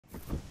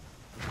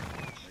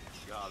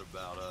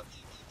forgot about us.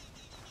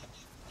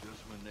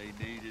 Just when they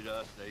needed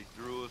us, they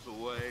threw us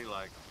away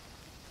like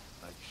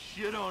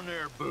shit on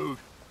their boot.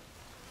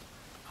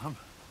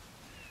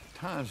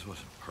 Times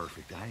wasn't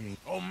perfect. I ain't...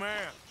 Oh,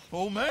 man.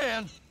 Oh,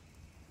 man!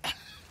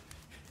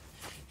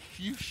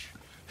 You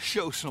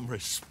show some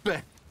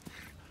respect.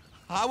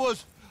 I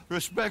was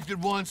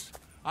respected once.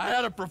 I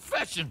had a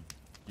profession.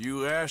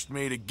 You asked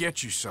me to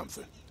get you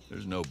something.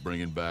 There's no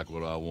bringing back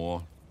what I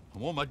want. I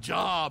want my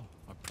job,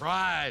 my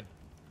pride,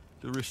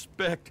 the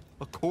respect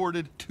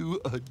accorded to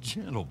a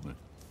gentleman.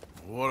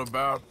 What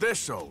about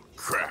this old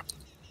crap?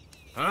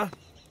 Huh?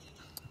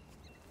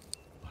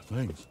 My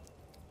things.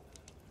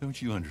 Don't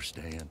you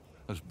understand?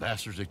 Those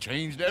bastards, they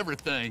changed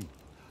everything.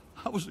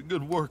 I was a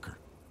good worker.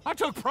 I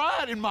took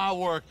pride in my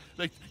work.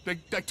 They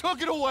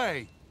took it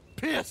away.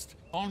 Pissed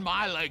on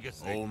my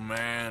legacy. Old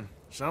man,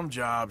 some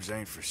jobs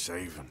ain't for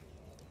saving.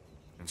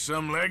 And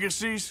some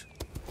legacies,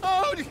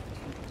 Oh,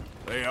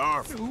 they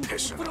are for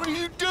pissing what on. are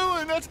you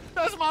doing?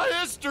 That's my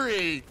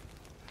history.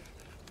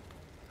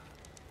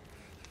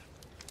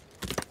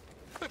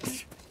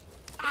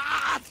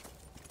 Ah!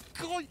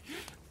 God.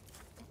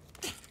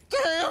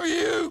 Damn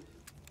you!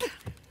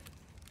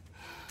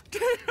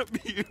 Damn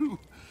you!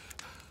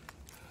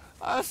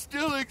 I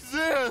still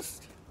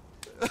exist.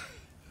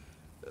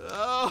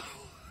 Oh.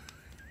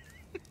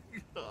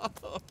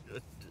 God.